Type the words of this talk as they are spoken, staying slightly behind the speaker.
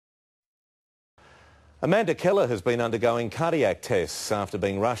Amanda Kellar has been undergoing cardiac tests after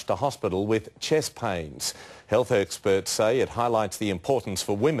being rushed to hospital with chest pains. Health experts say it highlights the importance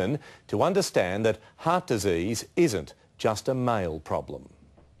for women to understand that heart disease isn't just a male problem.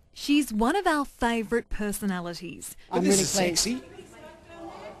 She's one of our favourite personalities. I'm really sexy.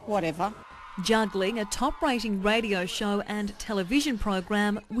 Whatever. Juggling a top-rating radio show and television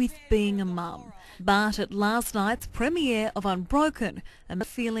program with being a mum. But at last night's premiere of Unbroken, I'm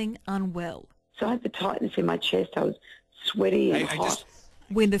feeling unwell. So I had the tightness in my chest. I was sweaty and hot.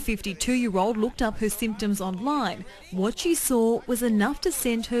 When the 52-year-old looked up her symptoms online, what she saw was enough to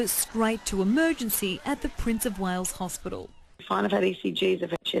send her straight to emergency at the Prince of Wales Hospital. Fine, I've had ECGs,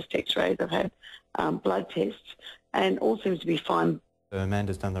 I've had chest x-rays, I've had blood tests, and all seems to be fine.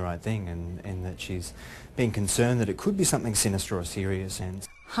 Amanda's done the right thing in that she's been concerned that it could be something sinister or serious. And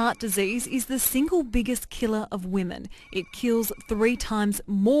heart disease is the single biggest killer of women. It kills 3 times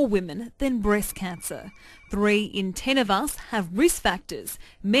more women than breast cancer. 3 in 10 of us have risk factors,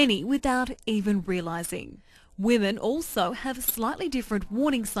 many without even realising. Women also have slightly different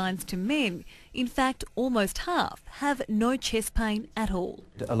warning signs to men. In fact, almost half have no chest pain at all.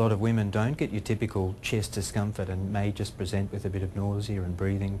 a lot of women don't get your typical chest discomfort and may just present with a bit of nausea and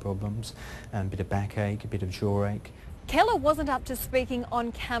breathing problems, a bit of backache, a bit of jaw ache. Kellar wasn't up to speaking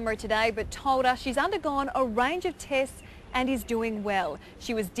on camera today, but told us she's undergone a range of tests and is doing well.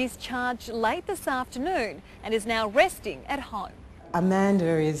 She was discharged late this afternoon and is now resting at home.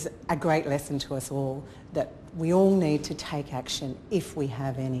 Amanda is a great lesson to us all that we all need to take action if we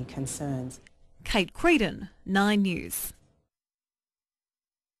have any concerns. Kate Creedon, 9 News.